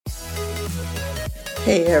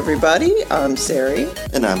Hey everybody, I'm Sari.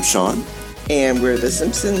 And I'm Sean. And we're the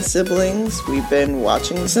Simpsons siblings. We've been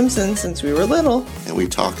watching The Simpsons since we were little. And we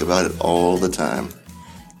talk about it all the time.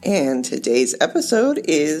 And today's episode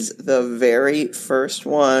is the very first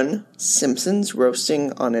one, Simpsons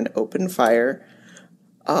Roasting on an Open Fire.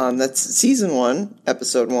 That's Season 1,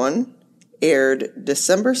 Episode 1, aired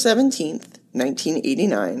December 17th,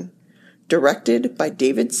 1989, directed by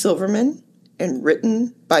David Silverman, and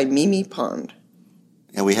written by Mimi Pond.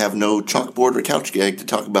 And we have no chalkboard or couch gag to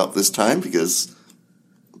talk about this time because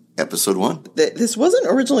Episode 1. This wasn't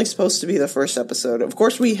originally supposed to be the first episode. Of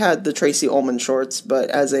course, we had the Tracy Ullman shorts, but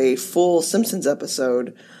as a full Simpsons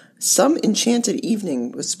episode, Some Enchanted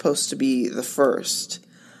Evening was supposed to be the first.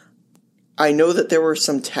 I know that there were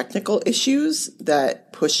some technical issues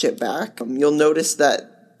that pushed it back. You'll notice that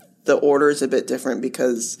the order is a bit different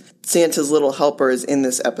because Santa's Little Helper is in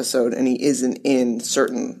this episode and he isn't in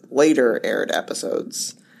certain later aired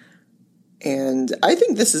episodes. And I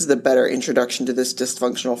think this is the better introduction to this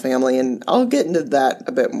dysfunctional family, and I'll get into that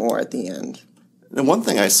a bit more at the end. And one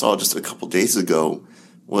thing I saw just a couple days ago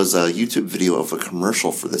was a YouTube video of a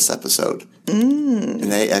commercial for this episode. And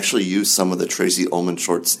they actually used some of the Tracy Ullman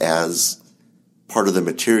shorts as part of the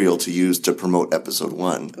material to use to promote Episode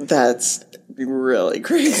 1. That's really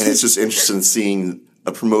crazy. And it's just interesting seeing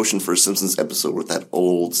a promotion for a Simpsons episode with that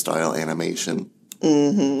old-style animation.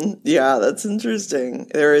 Mm-hmm. Yeah, that's interesting.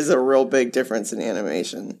 There is a real big difference in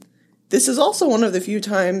animation. This is also one of the few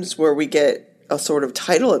times where we get a sort of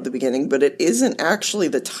title at the beginning, but it isn't actually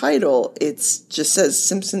the title. It just says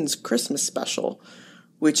Simpsons Christmas Special,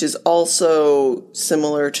 which is also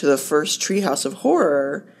similar to the first Treehouse of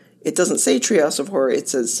Horror. It doesn't say Treehouse of Horror, it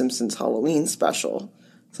says Simpsons Halloween Special.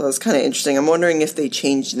 So that's kind of interesting. I'm wondering if they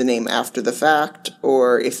changed the name after the fact,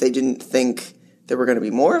 or if they didn't think there were going to be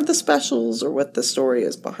more of the specials, or what the story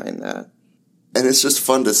is behind that. And it's just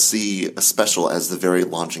fun to see a special as the very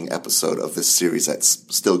launching episode of this series that's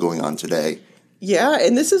still going on today. Yeah,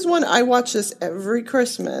 and this is one I watch this every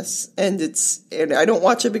Christmas, and I don't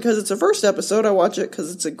watch it because it's a first episode, I watch it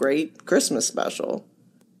because it's a great Christmas special.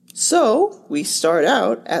 So, we start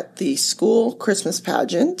out at the school Christmas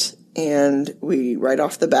pageant, and we, right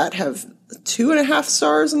off the bat, have 2.5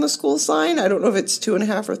 stars on the school sign. I don't know if it's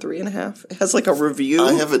 2.5 or 3.5. It has like a review.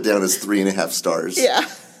 I have it down as 3.5 stars. Yeah.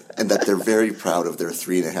 And that they're very proud of their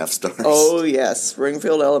 3.5 stars. Oh, yes.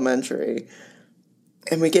 Springfield Elementary.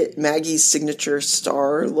 And we get Maggie's signature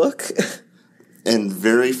star look. And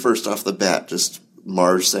very first off the bat, just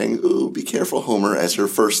Marge saying, "Ooh, be careful, Homer," as her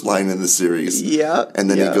first line in the series. Yep. And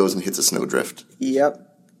then he goes and hits a snowdrift.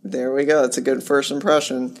 Yep. There we go. That's a good first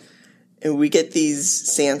impression. And we get these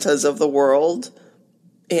Santas of the world.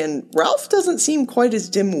 And Ralph doesn't seem quite as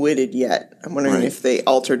dim-witted yet. I'm wondering if they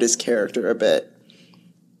altered his character a bit.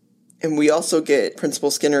 And we also get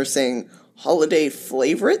Principal Skinner saying, "holiday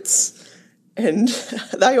favorites." And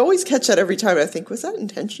I always catch that every time. I think, was that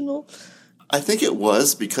intentional? I think it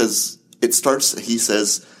was, because it starts, he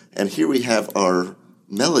says, "And here we have our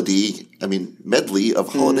medley of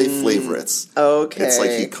holiday favorites." Okay. It's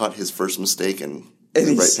like he caught his first mistake and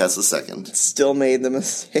right past the second. Still made the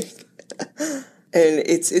mistake. And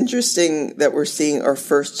it's interesting that we're seeing our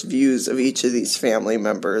first views of each of these family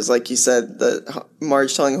members. Like you said,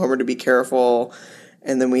 Marge telling Homer to be careful,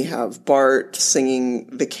 and then we have Bart singing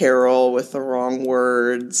the carol with the wrong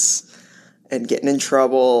words and getting in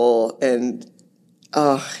trouble. And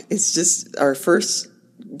it's just our first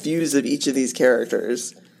views of each of these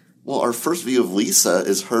characters. Well, our first view of Lisa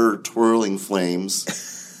is her twirling flames,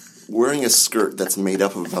 wearing a skirt that's made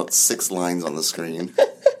up of about 6 lines on the screen.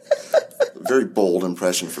 Very bold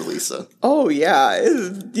impression for Lisa. Oh, yeah.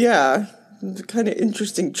 Yeah. Kind of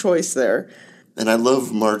interesting choice there. And I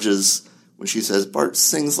love Marge's, when she says, "Bart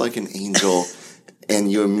sings like an angel,"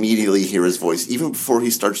 and you immediately hear his voice. Even before he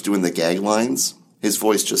starts doing the gag lines, his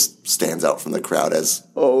voice just stands out from the crowd as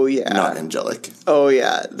not angelic. Oh,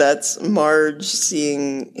 yeah. That's Marge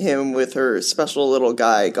seeing him with her special little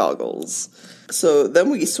guy goggles. So then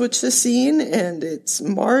we switch the scene, and it's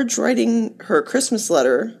Marge writing her Christmas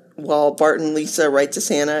letter while Bart and Lisa write to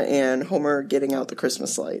Santa and Homer getting out the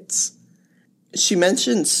Christmas lights. She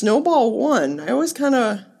mentioned Snowball 1. I always kind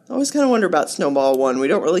of wonder about Snowball 1. We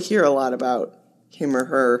don't really hear a lot about him or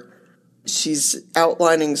her. She's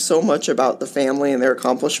outlining so much about the family and their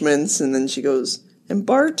accomplishments, and then she goes, "And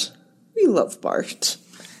Bart? We love Bart."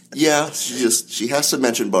 Yeah, she has to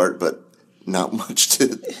mention Bart, but not much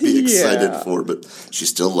to be excited for, but she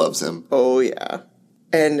still loves him. Oh, yeah.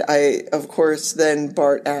 And of course, then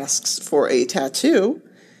Bart asks for a tattoo,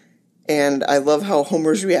 And I love how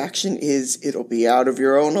Homer's reaction is, it'll be out of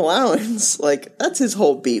your own allowance. Like, that's his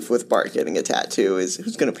whole beef with Bart getting a tattoo, is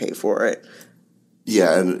who's going to pay for it?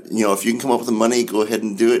 Yeah, and, if you can come up with the money, go ahead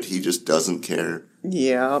and do it. He just doesn't care.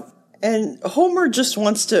 Yeah. And Homer just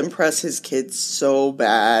wants to impress his kids so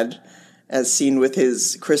bad, as seen with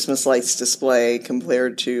his Christmas lights display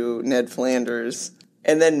compared to Ned Flanders.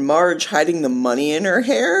 And then Marge hiding the money in her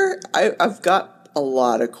hair. I've got a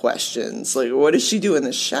lot of questions. Like, what does she do in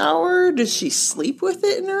the shower? Does she sleep with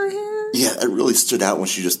it in her hair? Yeah, it really stood out when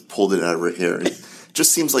she just pulled it out of her hair. It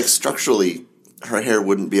just seems like structurally her hair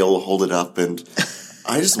wouldn't be able to hold it up. And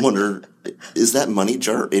I just wonder, is that money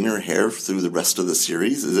jar in her hair through the rest of the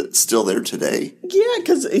series? Is it still there today? Yeah,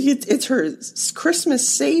 because it's her Christmas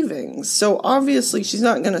savings. So obviously she's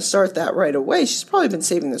not going to start that right away. She's probably been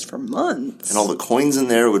saving this for months. And all the coins in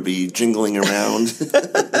there would be jingling around.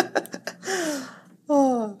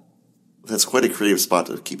 Oh. That's quite a creative spot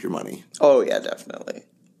to keep your money. Oh, yeah, definitely.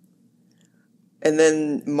 And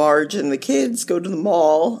then Marge and the kids go to the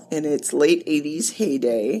mall, and it's late 80s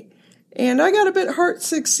heyday. And I got a bit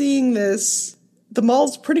heartsick seeing this. The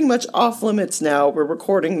mall's pretty much off limits now. We're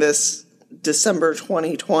recording this December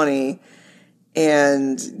 2020.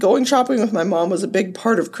 And going shopping with my mom was a big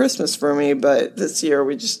part of Christmas for me, but this year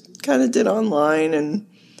we just kind of did online and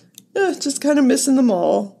just kind of missing the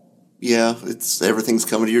mall. Yeah, everything's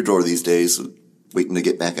coming to your door these days, waiting to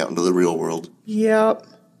get back out into the real world. Yep.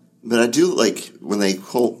 But I do like when they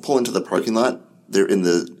pull into the parking lot, they're in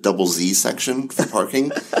the double Z section for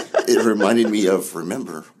parking. It reminded me of,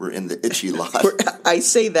 remember, we're in the itchy lot. I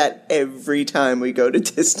say that every time we go to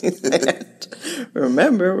Disneyland.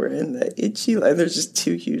 Remember, we're in the itchy lot. There's just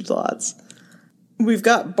two huge lots. We've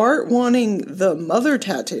got Bart wanting the mother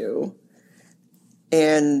tattoo,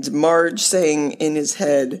 and Marge saying in his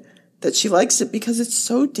head that she likes it because it's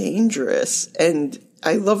so dangerous. And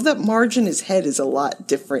I love that Marge in his head is a lot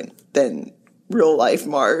different than real life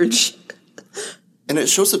Marge. And it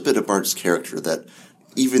shows a bit of Bart's character that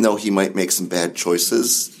even though he might make some bad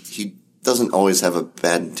choices, he doesn't always have a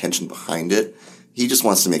bad intention behind it. He just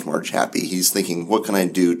wants to make Marge happy. He's thinking, what can I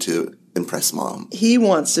do to impress Mom? He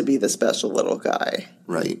wants to be the special little guy.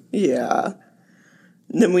 Right. Yeah.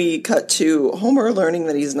 And then we cut to Homer learning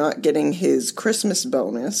that he's not getting his Christmas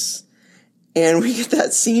bonus. And we get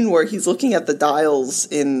that scene where he's looking at the dials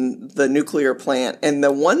in the nuclear plant, and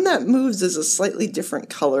the one that moves is a slightly different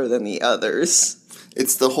color than the others.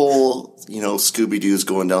 It's the whole, Scooby-Doo's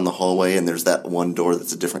going down the hallway, and there's that one door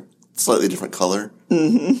that's slightly different color.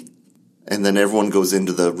 Mm-hmm. And then everyone goes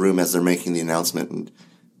into the room as they're making the announcement, and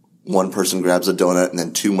one person grabs a donut, and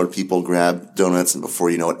then two more people grab donuts, and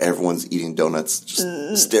before you know it, everyone's eating donuts,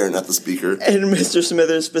 just staring at the speaker. And Mr.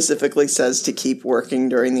 Smithers specifically says to keep working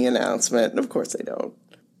during the announcement, and of course they don't.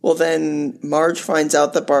 Well, then Marge finds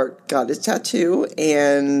out that Bart got his tattoo,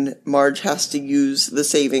 and Marge has to use the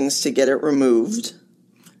savings to get it removed.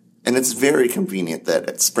 And it's very convenient that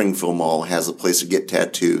at Springfield Mall has a place to get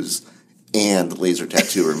tattoos and laser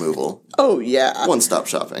tattoo removal. Oh, yeah. One-stop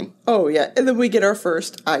shopping. Oh, yeah. And then we get our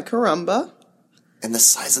first Ay Caramba. And the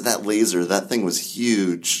size of that laser, that thing was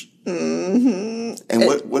huge. Mm-hmm. And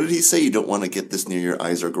what did he say? You don't want to get this near your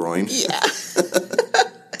eyes or groin? Yeah.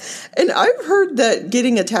 And I've heard that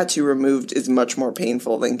getting a tattoo removed is much more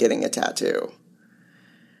painful than getting a tattoo.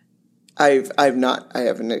 I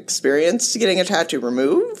haven't experienced getting a tattoo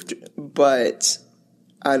removed, but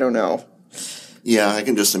I don't know. Yeah, I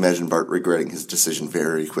can just imagine Bart regretting his decision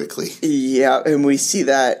very quickly. Yeah, and we see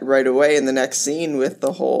that right away in the next scene with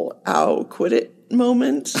the whole "ow, quit it"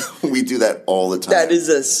 moment. We do that all the time. That is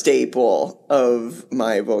a staple of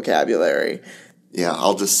my vocabulary. Yeah,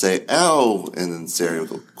 I'll just say, ow, and then Sarah will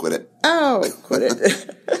go, quit it. Ow, quit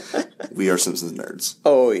it. We are Simpsons nerds.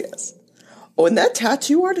 Oh, yes. Oh, and that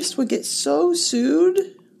tattoo artist would get so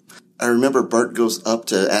sued. I remember Bart goes up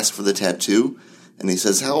to ask for the tattoo, and he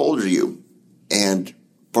says, how old are you? And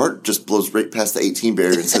Bart just blows right past the 18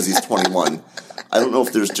 barrier and says he's 21. I don't know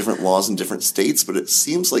if there's different laws in different states, but it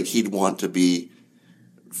seems like he'd want to be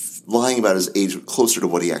lying about his age closer to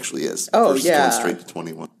what he actually is. Oh, versus yeah. going straight to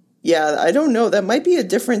 21. Yeah, I don't know. That might be a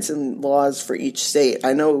difference in laws for each state.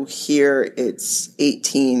 I know here it's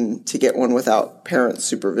 18 to get one without parent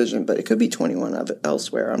supervision, but it could be 21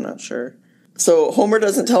 elsewhere. I'm not sure. So Homer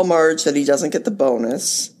doesn't tell Marge that he doesn't get the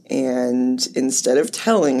bonus, and instead of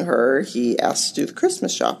telling her, he asks to do the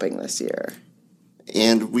Christmas shopping this year.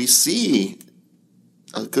 And we see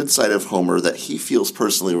a good side of Homer that he feels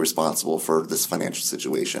personally responsible for this financial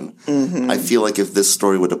situation. Mm-hmm. I feel like if this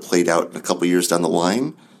story would have played out a couple years down the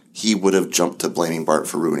line, he would have jumped to blaming Bart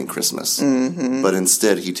for ruining Christmas. Mm-hmm. But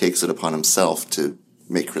instead, he takes it upon himself to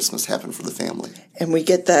make Christmas happen for the family. And we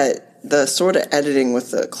get that the sort of editing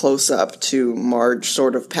with the close-up to Marge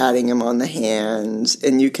sort of patting him on the hand,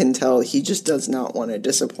 and you can tell he just does not want to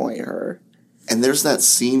disappoint her. And there's that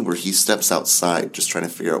scene where he steps outside just trying to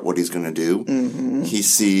figure out what he's going to do. Mm-hmm. He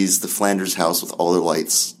sees the Flanders house with all their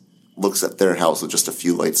lights, looks at their house with just a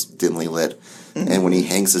few lights dimly lit, and when he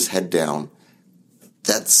hangs his head down,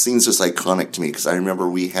 that scene's just iconic to me because I remember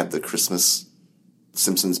we had the Christmas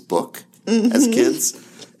Simpsons book as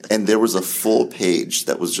kids, and there was a full page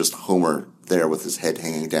that was just Homer there with his head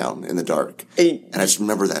hanging down in the dark. And I just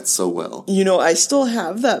remember that so well. You know, I still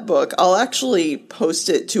have that book. I'll actually post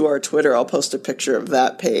it to our Twitter. I'll post a picture of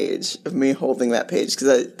that page, of me holding that page,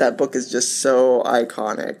 because that book is just so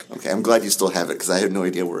iconic. Okay, I'm glad you still have it, because I have no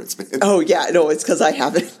idea where it's been. Oh, yeah, no, it's because I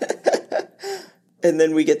have it. And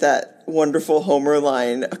then we get that wonderful Homer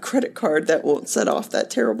line, a credit card that won't set off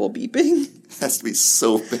that terrible beeping. It has to be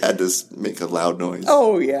so bad to make a loud noise.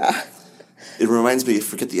 Oh, yeah. It reminds me, I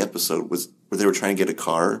forget the episode, was where they were trying to get a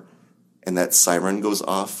car, and that siren goes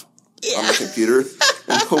off on the computer,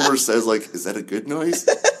 and Homer says, like, is that a good noise?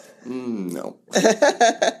 No.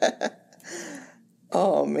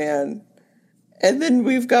 Oh, man. And then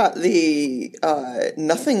we've got the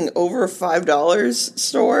Nothing Over $5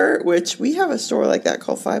 store, which we have a store like that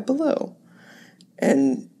called Five Below.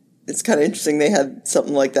 And it's kind of interesting they had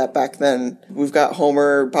something like that back then. We've got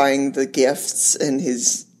Homer buying the gifts and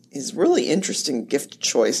his really interesting gift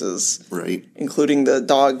choices. Right. Including the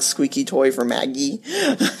dog squeaky toy for Maggie.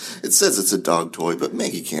 It says it's a dog toy, but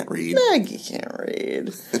Maggie can't read. Maggie can't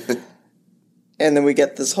read. And then we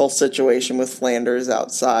get this whole situation with Flanders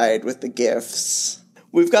outside with the gifts.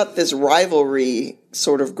 We've got this rivalry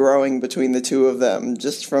sort of growing between the two of them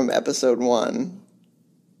just from episode 1.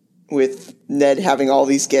 With Ned having all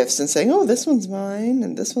these gifts and saying, oh, this one's mine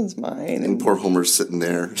and this one's mine. And poor Homer's sitting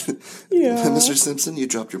there. Yeah. Mr. Simpson, you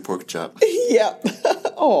dropped your pork chop. Yep.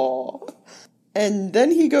 Aw. And then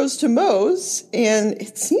he goes to Moe's, and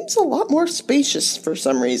it seems a lot more spacious for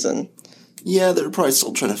some reason. Yeah, they're probably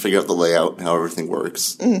still trying to figure out the layout and how everything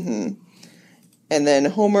works. Mm-hmm. And then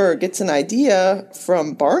Homer gets an idea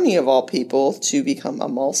from Barney, of all people, to become a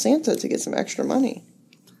mall Santa to get some extra money.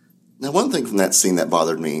 Now, one thing from that scene that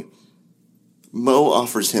bothered me, Moe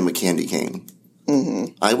offers him a candy cane.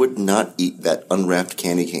 Mm-hmm. I would not eat that unwrapped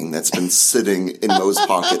candy cane that's been sitting in Moe's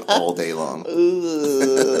pocket all day long.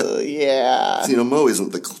 Ooh, yeah. So, Moe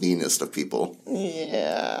isn't the cleanest of people.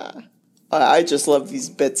 Yeah. I just love these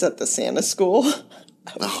bits at the Santa school.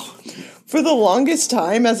 Oh. For the longest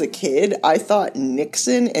time as a kid, I thought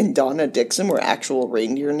Nixon and Donna Dixon were actual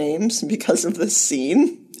reindeer names because of this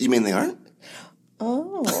scene. You mean they aren't?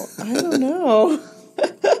 Oh, I don't know.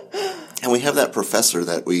 And we have that professor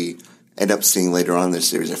that we end up seeing later on in this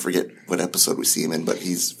series. I forget what episode we see him in, but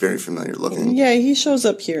he's very familiar looking. Yeah, he shows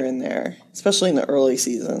up here and there, especially in the early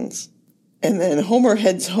seasons. And then Homer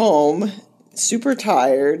heads home, super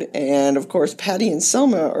tired, and of course Patty and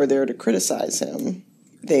Selma are there to criticize him.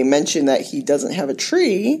 They mention that he doesn't have a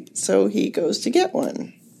tree, so he goes to get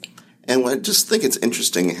one. And I just think it's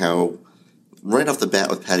interesting how, right off the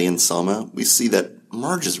bat with Patty and Selma, we see that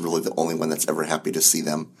Marge is really the only one that's ever happy to see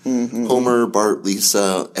them. Mm-hmm. Homer, Bart,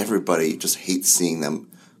 Lisa, everybody just hates seeing them.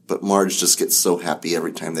 But Marge just gets so happy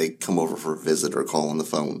every time they come over for a visit or call on the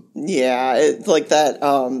phone. Yeah, it's like that,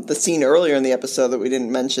 the scene earlier in the episode that we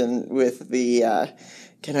didn't mention with the,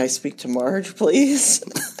 can I speak to Marge, please?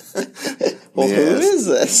 Well, yes. Who is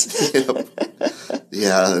this? Yep.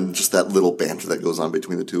 Yeah, and just that little banter that goes on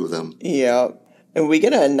between the two of them. Yeah. And we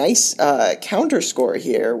get a nice counter score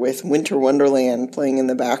here with Winter Wonderland playing in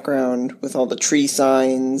the background with all the tree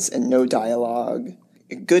signs and no dialogue.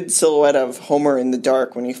 A good silhouette of Homer in the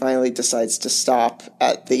dark when he finally decides to stop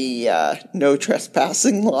at the no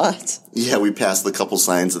trespassing lot. Yeah, we passed the couple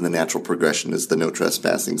signs, and the natural progression is the no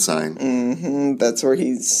trespassing sign. Mm-hmm. That's where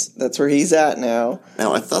he's at now.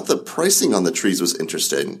 Now, I thought the pricing on the trees was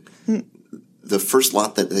interesting. The first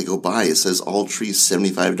lot that they go by, it says all trees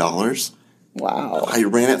 $75. Wow. I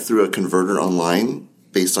ran it through a converter online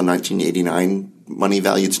based on 1989 money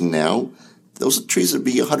value to now. Those trees would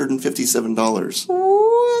be $157.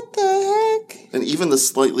 What the heck? And even the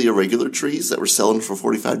slightly irregular trees that were selling for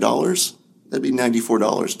 $45, that'd be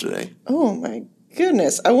 $94 today. Oh my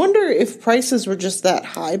goodness. I wonder if prices were just that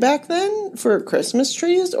high back then for Christmas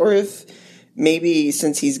trees, or if maybe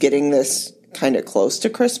since he's getting this kind of close to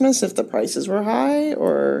Christmas, if the prices were high,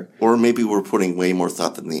 or maybe we're putting way more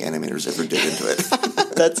thought than the animators ever did into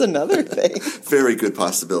it. That's another thing. Very good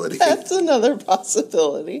possibility. That's another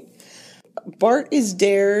possibility. Bart is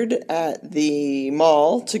dared at the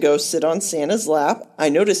mall to go sit on Santa's lap. I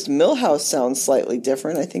noticed Milhouse sounds slightly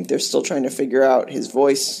different. I think they're still trying to figure out his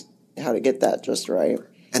voice, how to get that just right.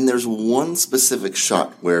 And there's one specific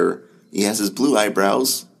shot where he has his blue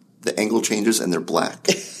eyebrows, the angle changes, and they're black.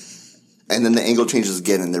 And then the angle changes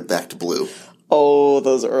again, and they're back to blue. Oh,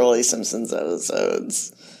 those early Simpsons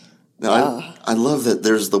episodes. Now, I love that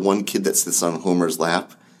there's the one kid that sits on Homer's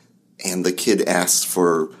lap, and the kid asks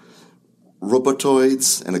for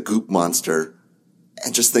Robotoids and a Goop Monster,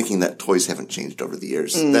 and just thinking that toys haven't changed over the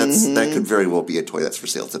years. That could very well be a toy that's for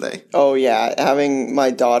sale today. Oh, yeah. Having my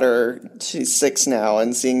daughter, she's 6 now,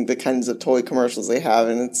 and seeing the kinds of toy commercials they have,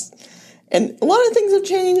 and a lot of things have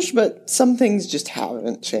changed, but some things just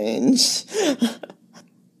haven't changed.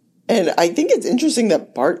 And I think it's interesting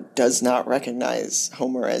that Bart does not recognize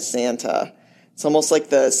Homer as Santa. It's almost like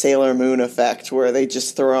the Sailor Moon effect, where they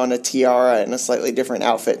just throw on a tiara and a slightly different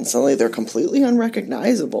outfit, and suddenly they're completely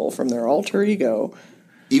unrecognizable from their alter ego.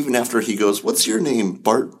 Even after he goes, "What's your name,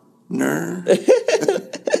 Bartner?"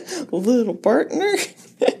 Little partner.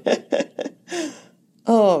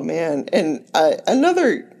 Oh, man. And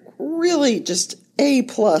another really just A+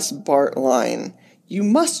 Bart line. You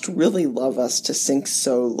must really love us to sink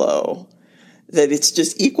so low. That it's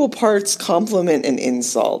just equal parts compliment and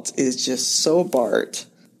insult is just so Bart.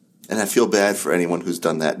 And I feel bad for anyone who's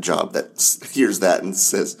done that job that hears that and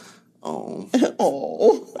says, "Oh."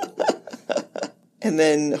 Oh. And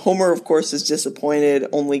then Homer, of course, is disappointed,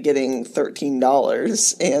 only getting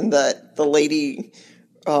 $13, and that the lady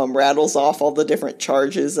rattles off all the different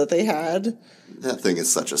charges that they had. That thing is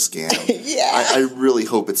such a scam. Yeah. I really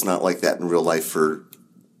hope it's not like that in real life for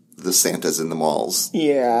the Santas in the malls.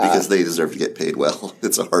 Yeah. Because they deserve to get paid well.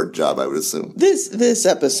 It's a hard job, I would assume. This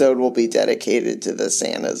episode will be dedicated to the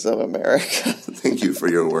Santas of America. Thank you for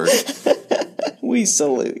your work. We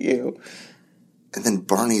salute you. And then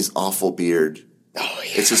Barney's awful beard. Oh,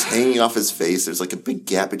 yeah. It's just hanging off his face. There's like a big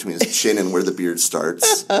gap between his chin and where the beard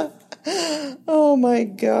starts. Oh, my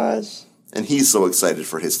gosh. And he's so excited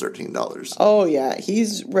for his $13. Oh, yeah.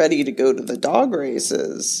 He's ready to go to the dog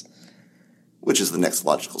races. Which is the next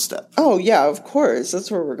logical step. Oh, yeah, of course.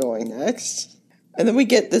 That's where we're going next. And then we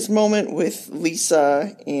get this moment with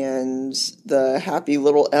Lisa and the happy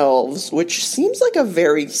little elves, which seems like a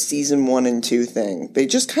very season 1 and 2 thing. They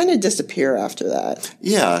just kind of disappear after that.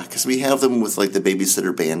 Yeah, because we have them with like the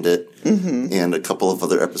Babysitter Bandit and a couple of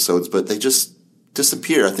other episodes, but they just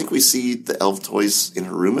disappear. I think we see the elf toys in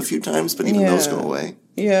her room a few times, but even those go away.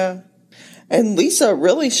 Yeah. And Lisa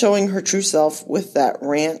really showing her true self with that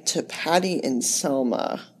rant to Patty and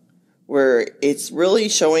Selma, where it's really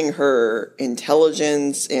showing her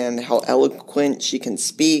intelligence and how eloquent she can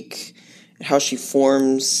speak, and how she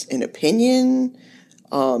forms an opinion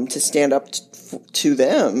to stand up to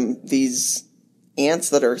them, these aunts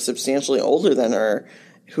that are substantially older than her,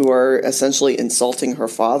 who are essentially insulting her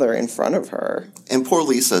father in front of her. And poor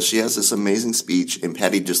Lisa, she has this amazing speech, and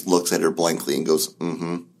Patty just looks at her blankly and goes,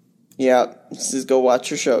 "Mm-hmm." Yeah, just go watch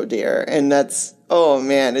your show, dear. And that's, oh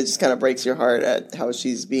man, it just kind of breaks your heart at how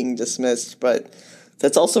she's being dismissed. But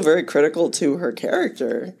that's also very critical to her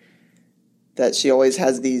character, that she always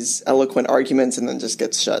has these eloquent arguments and then just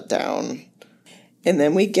gets shut down. And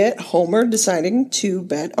then we get Homer deciding to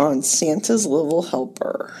bet on Santa's Little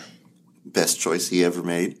Helper. Best choice he ever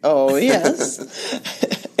made. Oh, yes.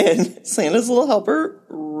 And Santa's Little Helper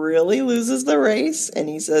really loses the race, and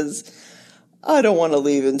he says, "I don't want to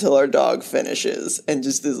leave until our dog finishes," and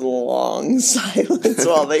just this long silence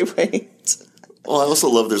while they wait. Well, I also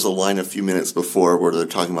love there's a line a few minutes before where they're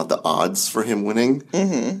talking about the odds for him winning.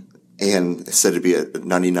 Mm-hmm. And it said it'd be a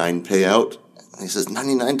 99 payout. And he says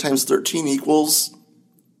 99 times 13 equals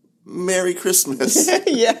Merry Christmas.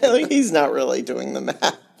 Yeah, like he's not really doing the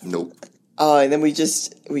math. Nope. And then we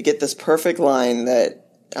get this perfect line that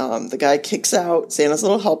the guy kicks out Santa's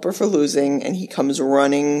Little Helper for losing, and he comes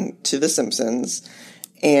running to The Simpsons.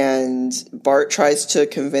 And Bart tries to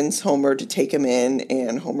convince Homer to take him in,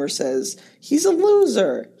 and Homer says, "He's a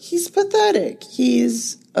loser. He's pathetic.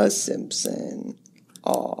 He's a Simpson."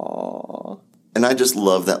 Aww. And I just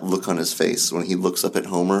love that look on his face when he looks up at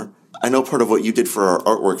Homer. I know part of what you did for our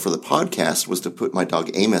artwork for the podcast was to put my dog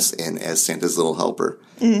Amos in as Santa's Little Helper.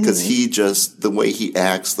 Because he just, the way he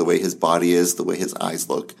acts, the way his body is, the way his eyes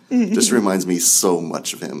look, just reminds me so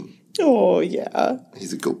much of him. Oh, yeah.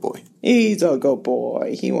 He's a good boy. He's a good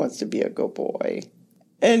boy. He wants to be a good boy.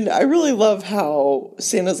 And I really love how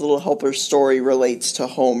Santa's Little Helper story relates to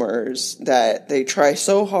Homer's, that they try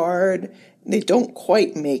so hard, they don't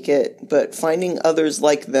quite make it, but finding others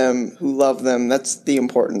like them who love them, that's the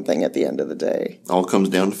important thing at the end of the day. All comes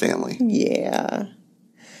down to family. Yeah.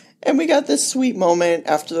 And we got this sweet moment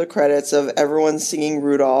after the credits of everyone singing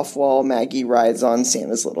Rudolph while Maggie rides on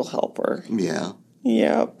Santa's Little Helper. Yeah.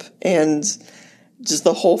 Yep. And just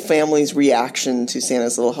the whole family's reaction to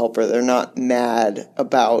Santa's Little Helper. They're not mad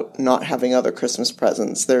about not having other Christmas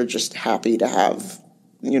presents. They're just happy to have,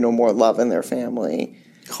 more love in their family.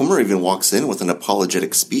 Homer even walks in with an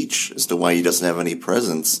apologetic speech as to why he doesn't have any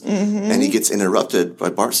presents. Mm-hmm. And he gets interrupted by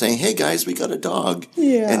Bart saying, hey, guys, we got a dog.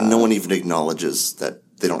 Yeah. And no one even acknowledges that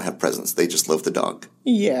they don't have presents. They just love the dog.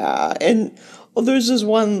 Yeah, and there's this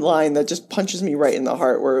one line that just punches me right in the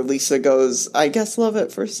heart where Lisa goes, I guess love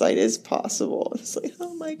at first sight is possible. And it's like,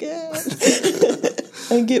 oh my God.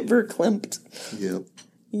 I get verklempt. Yep.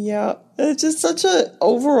 Yeah, it's just such an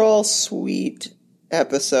overall sweet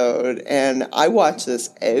episode, and I watch this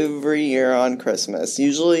every year on Christmas.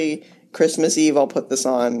 Usually Christmas Eve I'll put this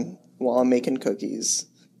on while I'm making cookies.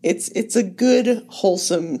 It's a good,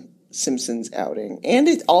 wholesome Simpsons outing, and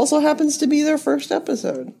it also happens to be their first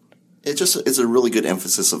episode. It's a really good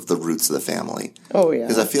emphasis of the roots of the family. Oh, yeah.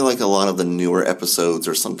 Because I feel like a lot of the newer episodes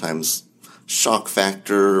are sometimes shock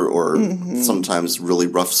factor or sometimes really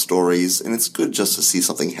rough stories, and it's good just to see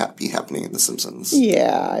something happy happening in The Simpsons.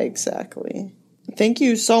 Yeah, exactly. Thank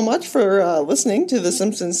you so much for listening to the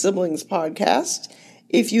Simpsons Siblings podcast.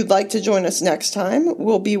 If you'd like to join us next time,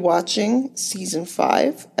 we'll be watching Season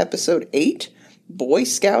 5, Episode 8, Boy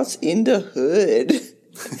Scouts in the Hood.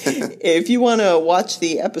 If you want to watch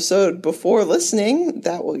the episode before listening,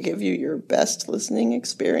 that will give you your best listening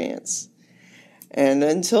experience. And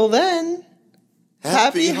until then,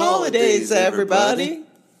 happy holidays, everybody.